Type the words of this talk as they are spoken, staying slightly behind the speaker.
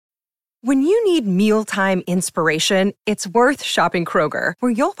When you need mealtime inspiration, it's worth shopping Kroger,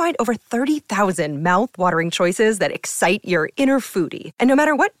 where you'll find over 30,000 mouth-watering choices that excite your inner foodie. And no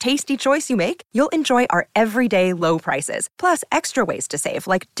matter what tasty choice you make, you'll enjoy our everyday low prices, plus extra ways to save,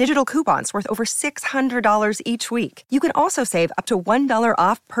 like digital coupons worth over $600 each week. You can also save up to $1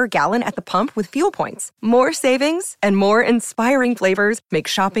 off per gallon at the pump with fuel points. More savings and more inspiring flavors make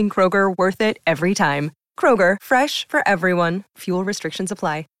shopping Kroger worth it every time. Kroger, fresh for everyone. Fuel restrictions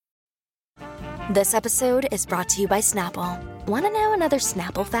apply. This episode is brought to you by Snapple. Want to know another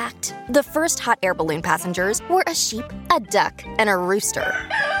Snapple fact? The first hot air balloon passengers were a sheep, a duck, and a rooster.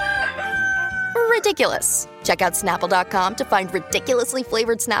 Ridiculous. Check out Snapple.com to find ridiculously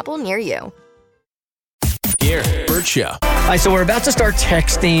flavored Snapple near you. Here, Bert Show. All right, so we're about to start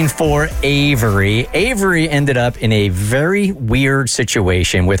texting for Avery. Avery ended up in a very weird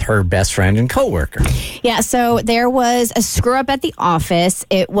situation with her best friend and coworker. Yeah, so there was a screw up at the office.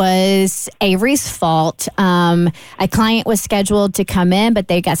 It was Avery's fault. A client was scheduled to come in, but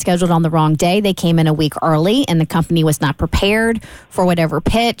they got scheduled on the wrong day. They came in a week early, and the company was not prepared for whatever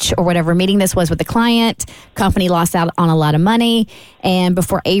pitch or whatever meeting this was with the client. Company lost out on a lot of money, and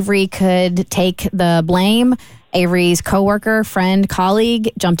before Avery could take the blame, Avery's coworker, friend,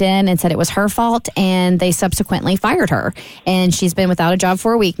 colleague jumped in and said it was her fault, and they subsequently fired her. And she's been without a job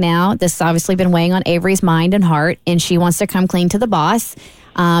for a week now. This has obviously been weighing on Avery's mind and heart, and she wants to come clean to the boss,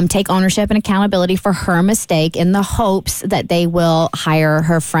 take ownership and accountability for her mistake in the hopes that they will hire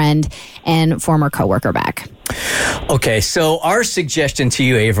her friend and former coworker back. Okay, so our suggestion to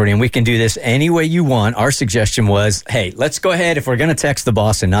you, Avery, and we can do this any way you want. Our suggestion was, hey, let's go ahead. If we're going to text the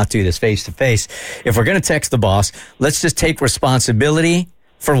boss and not do this face-to-face, if we're going to text the boss, let's just take responsibility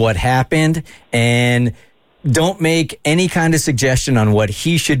for what happened and don't make any kind of suggestion on what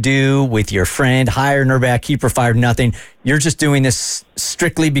he should do with your friend, hiring her back, keep her fired, nothing. You're just doing this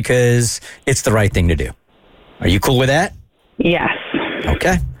strictly because it's the right thing to do. Are you cool with that? Yes.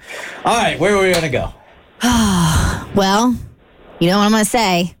 Okay. All right, where are we going to go? Well, you know what I'm going to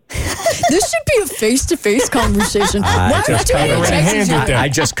say. This should be a face-to-face conversation. I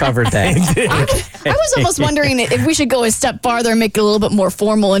just covered that. I was almost wondering if we should go a step farther and make it a little bit more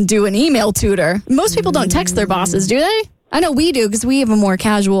formal and do an email tutor. Most people don't text their bosses, do they? I know we do because we have a more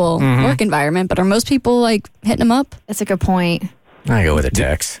casual work environment, but are most people like hitting them up? That's a good point. I go with a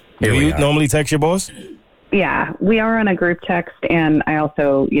text. Do you normally text your boss? Yeah, we are on a group text, and I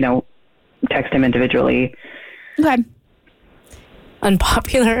also, text him individually. Okay.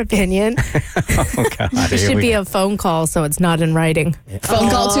 Unpopular opinion. Oh, God. It should be a phone call so it's not in writing. Phone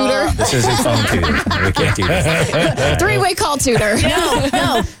call tutor? This isn't phone tutor. We can't do that. Three-way call tutor.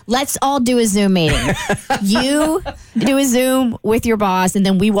 No. Let's all do a Zoom meeting. You do a Zoom with your boss, and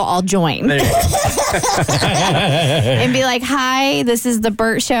then we will all join. There you go. And be like, hi, this is the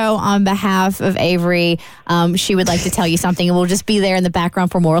Bert Show on behalf of Avery. She would like to tell you something, and we'll just be there in the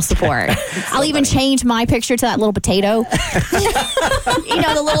background for moral support. I'll even change my picture to that little potato.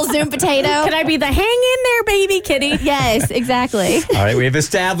 The little Zoom potato. Can I be the hang in there, baby kitty? Yes, exactly. All right, we have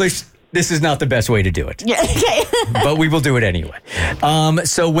established this is not the best way to do it. Yeah, okay. But we will do it anyway.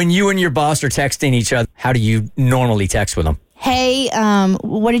 So when you and your boss are texting each other, how do you normally text with them? Hey,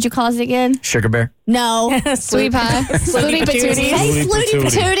 what did you call us again? Sugar Bear? No. Sweet pie. Slooty patootie. Hey, Slooty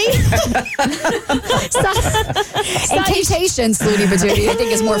Patootie. Salutation, Slooty patootie. I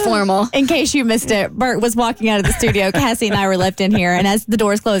think is more formal. In case you missed it, Bert was walking out of the studio. Cassie and I were left in here, and as the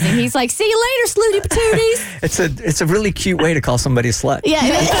door's closing, he's like, see you later, Slooty Patooties. It's a really cute way to call somebody a slut. Yeah.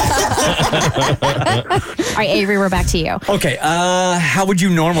 All right, Avery, we're back to you. Okay, how would you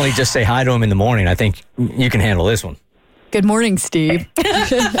normally just say hi to him in the morning? I think you can handle this one. Good morning, Steve.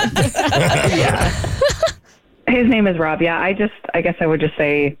 Yeah. His name is Rob. Yeah, I guess I would just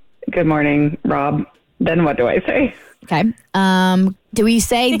say, good morning, Rob. Then what do I say? Okay. Do we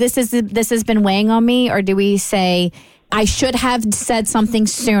say this has been weighing on me, or do we say I should have said something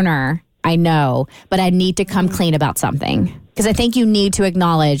sooner? I know, but I need to come clean about something, because I think you need to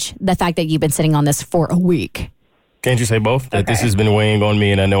acknowledge the fact that you've been sitting on this for a week. Can't you say both? That this has been weighing on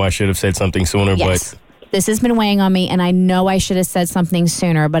me, and I know I should have said something sooner, Yes. but... This has been weighing on me, and I know I should have said something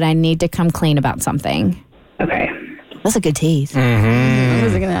sooner, but I need to come clean about something. Okay. That's a good tease. I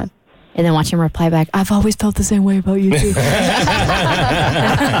was thinking that. And then watch him reply back, I've always felt the same way about you, too.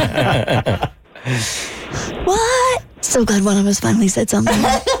 What? So glad one of us finally said something.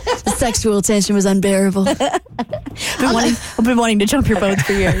 The sexual tension was unbearable. I've been wanting to jump your bones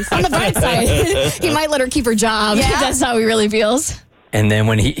for years. On the bright side, he might let her keep her job. Yeah. That's how he really feels. And then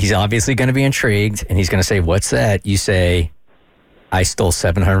when he's obviously going to be intrigued and he's going to say, what's that? You say, I stole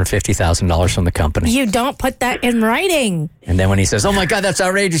 $750,000 from the company. You don't put that in writing. And then when he says, oh my God, that's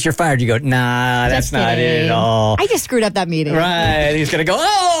outrageous, you're fired, you go, nah, that's not it at all. I just screwed up that meeting. Right. He's going to go,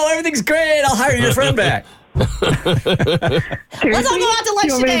 oh, everything's great. I'll hire your friend back. Let's all go out to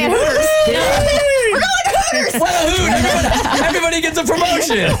lunch today at Hooters. We're going to Hooters. What a hoot. Everybody gets a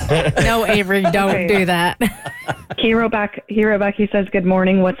promotion. No, Avery, don't do that. He wrote back. He says, "Good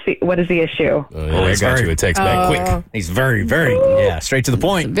morning. What is the issue?" I got you a text back quick. He's very, straight to the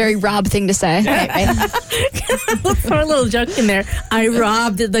point. Very Rob thing to say. Let's throw a little joke in there. I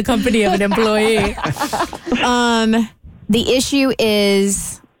robbed the company of an employee. The issue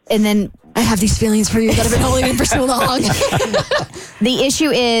is, and then I have these feelings for you that I've been holding in for so long. the issue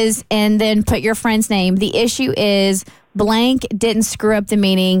is, and then put your friend's name. The issue is blank didn't screw up the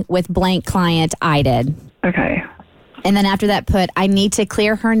meeting with blank client. I did. Okay. And then after that, put, I need to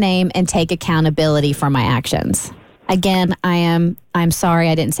clear her name and take accountability for my actions. Again, I'm sorry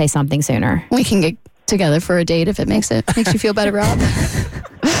I didn't say something sooner. We can get together for a date if it makes you feel better, Rob.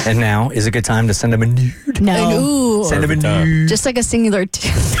 And now is a good time to send him a nude. No. Ooh. Send him a nude. Just like a singular.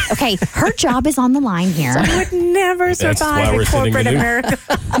 Okay, her job is on the line here. I would never why survive we're in sending corporate the nude. America.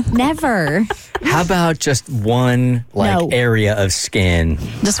 Never. How about just one No. area of skin?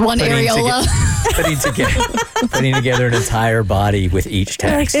 Just one areola. Putting together an entire body with each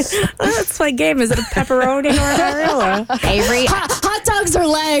text. That's my game. Is it a pepperoni or a marilla? Avery, Hot dogs or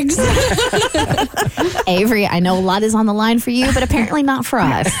legs? Avery, I know a lot is on the line for you, but apparently not for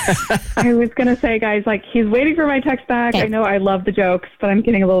us. I was gonna say, guys, like he's waiting for my text back. Okay. I know I love the jokes, but I'm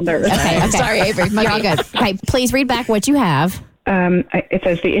getting a little nervous. Okay. Sorry, Avery. You're all good. Okay, please read back what you have. It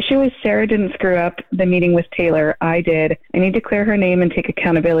says the issue is Sarah didn't screw up the meeting with Taylor. I did. I need to clear her name and take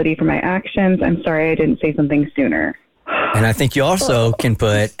accountability for my actions. I'm sorry I didn't say something sooner. And I think you also can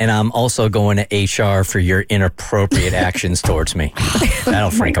put, and I'm also going to HR for your inappropriate actions towards me. That'll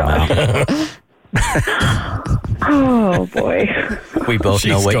freak them out. Oh boy. We both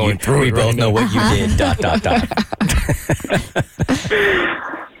know She's what going you. through We it both right know now. what you did. ...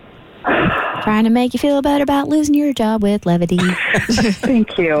 Trying to make you feel better about losing your job with levity.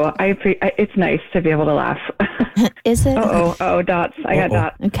 Thank you. It's nice to be able to laugh. Is it? Oh, dots. I got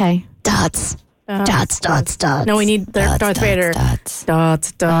dots. Okay. Dots. Dots. No, we need Darth Vader. Dots.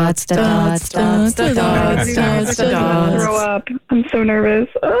 Dots. Throw up. I'm so nervous.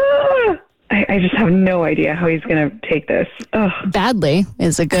 I just have no idea how he's going to take this. Ugh. Badly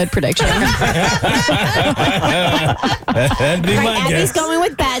is a good prediction. That'd be Right, my Abby's guess. going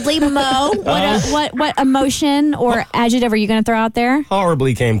with badly. Mo, what emotion or adjective are you going to throw out there?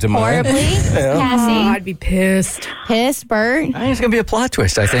 Horribly came to mind. Horribly. Cassie. I'd be pissed. Pissed. Bert. I think it's going to be a plot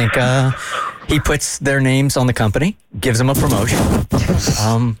twist. I think he puts their names on the company, gives them a promotion.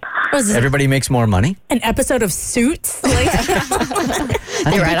 Was this Everybody makes more money. an episode of Suits? Like,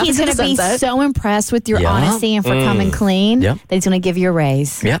 You're right. He's going to be so impressed with your Yeah. honesty and for coming clean Yep. that he's going to give you a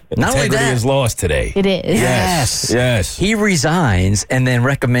raise. Yep. Not only Integrity that, is lost today. It is. Yes. he resigns and then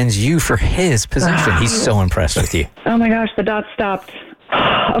recommends you for his position. He's so impressed with you. Oh my gosh, the dots stopped.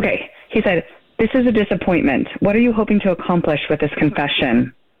 Okay. He said, this is a disappointment. What are you hoping to accomplish with this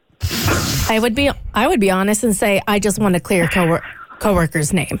confession? I would be honest and say I just want to clear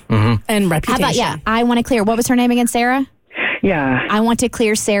coworker's name and reputation. How about, I want to clear. What was her name again, Sarah? Yeah. I want to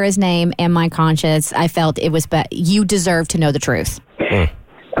clear Sarah's name and my conscience. I felt it was, but you deserve to know the truth. Okay.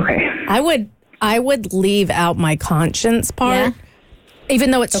 I would leave out my conscience part. Yeah.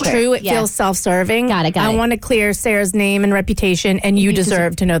 Even though it's true, it Yeah. feels self-serving. Got it. I want to clear Sarah's name and reputation, and you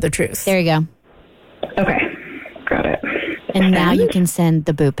deserve to know the truth. There you go. Okay. Got it. And now you can send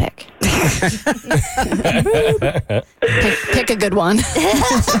the boo pic. Pick a good one.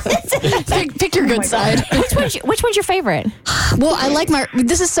 pick your good side. Which one's your favorite? Well, I like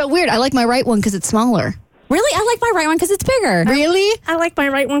this is so weird. I like my right one because it's smaller. Really? I like my right one because it's bigger. Really? I like my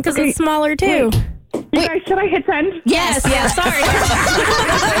right one because it's smaller too. You guys, should I hit send? Yes. Sorry.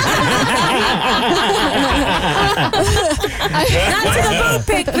 Not to the boo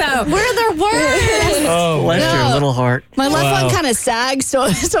pic though. We're the worst. Oh, Bless your little heart. My left one kind of sags, so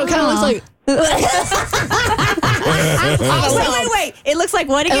it kind of looks like. Wait. It looks like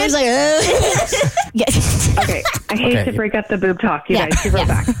what I again? was like, Okay. I hate to break up the boob talk, you guys. Give her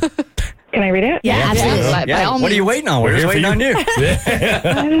back. Can I read it? Yeah, absolutely. by all What are you means. waiting on? We're just waiting on you.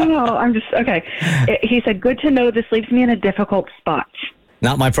 I don't know. I'm just, okay. He said, good to know this leaves me in a difficult spot.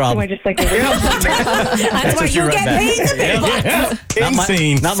 Not my So I problem. just like, That's why what you you wrote get back. paid to be King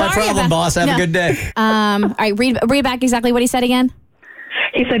scene. Not my Sorry problem, about- boss. Have No. a good day. All right, read back exactly what he said again.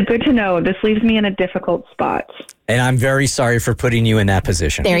 he said, good to know this leaves me in a difficult spot. And I'm very sorry for putting you in that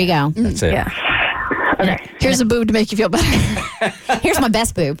position. There you go. That's it. Yeah. Okay. Here's a boob to make you feel better. Here's my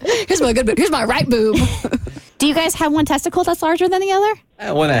best boob. Here's my good boob. Here's my right boob. Do you guys have one testicle that's larger than the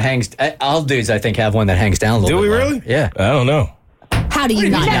other? One that hangs. All dudes, I think, have one that hangs down a little Do bit. we lower. really? Yeah. I don't know. How do you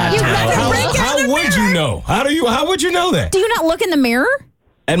not know? How would you know? How would you know that? Do you not look in the mirror?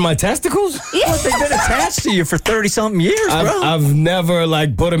 And my testicles? They've been attached to you for 30-something years, bro. I've never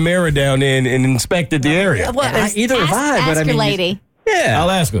put a mirror down in and inspected the area. Either have I, ask but I mean, your lady. yeah. I'll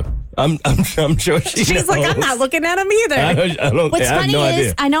ask her. I'm sure she She's like, I'm not looking at him either. I What's have funny no is,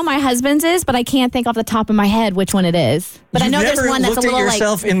 idea. I know my husband's is, but I can't think off the top of my head which one it is. But I know there's one that's a little looked at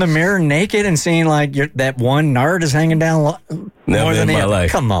yourself in the mirror naked and seeing that one nard is hanging down more Never than in the my other.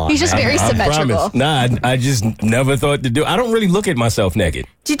 life. Come on, He's just man. very I symmetrical. promise. Nah, I just never thought to do. I don't really look at myself naked.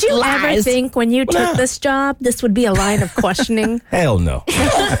 Did you ever Lies. think when you took Nah. this job, this would be a line of questioning? Hell no.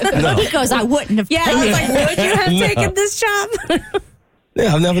 No. He goes, I wouldn't have. Yeah, I was like, would you have No. taken this job?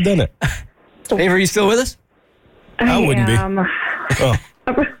 Yeah, I've never done it. Favor, you still with us? I wouldn't be. am. Oh.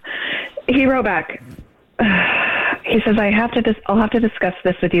 He wrote back. He says, I'll have to discuss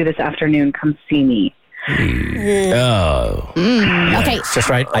this with you this afternoon. Come see me. Oh. Okay, It's just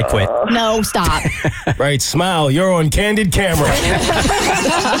right. I quit. no, stop. Right, smile. You're on candid camera.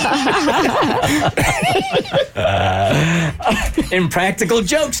 Impractical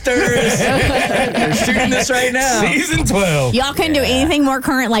jokesters. They're shooting this right now. Season 12. Y'all couldn't do anything more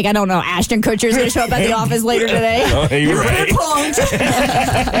current. Like, I don't know, Ashton Kutcher's going to show up at the office later today. Oh, you're right.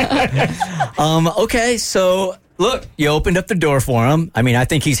 Okay, so look, you opened up the door for him. I mean, I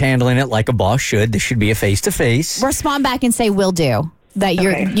think he's handling it like a boss should. This should be a face-to-face. Respond back and say, will do. That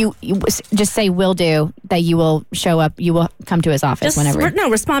Okay. you just say, will do, that you will show up, you will come to his office whenever.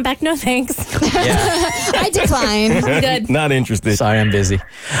 Respond back. No, thanks. I decline. Good. Not interested. Sorry, I'm busy.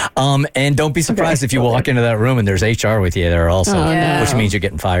 And don't be surprised if you walk into that room and there's HR with you there also, which means you're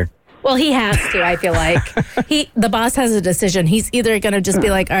getting fired. Well, he has to, I feel like. The boss has a decision. He's either going to just be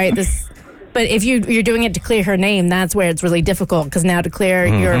like, all right, this... But if you're doing it to clear her name, that's where it's really difficult. Because now to clear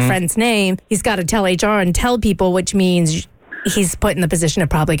your friend's name, he's got to tell HR and tell people, which means he's put in the position of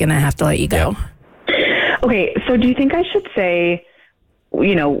probably going to have to let you go. Okay, so do you think I should say,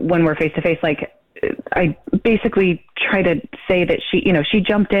 when we're face to face, like, I basically try to say that she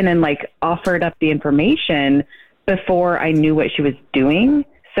jumped in and offered up the information before I knew what she was doing.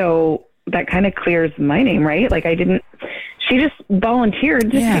 So that kind of clears my name, right? She just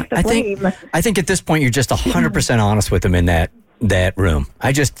volunteered to take the blame. I think at this point you're just 100% honest with him in that room.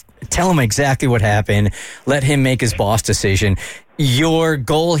 I just tell him exactly what happened. Let him make his boss decision. Your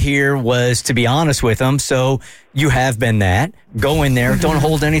goal here was to be honest with him, so you have been that. Go in there, don't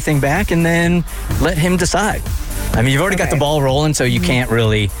hold anything back, and then let him decide. I mean, you've already got the ball rolling, so you can't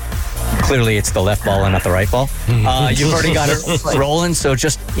really... Clearly, it's the left ball and not the right ball. You've already got it rolling, so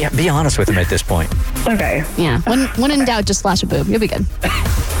just be honest with him at this point. Okay. Yeah. When in doubt, just flash a boob. You'll be good.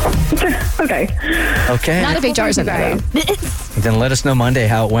 Okay. Okay? Not if HR's in there. Then let us know Monday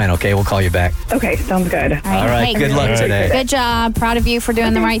how it went, okay? We'll call you back. Okay, sounds good. All right, Hey, good luck today. Good job. Proud of you for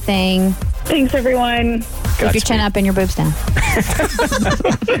doing the right thing. Thanks, everyone. Keep your chin up and your boobs down.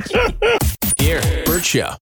 Here, Bert Show.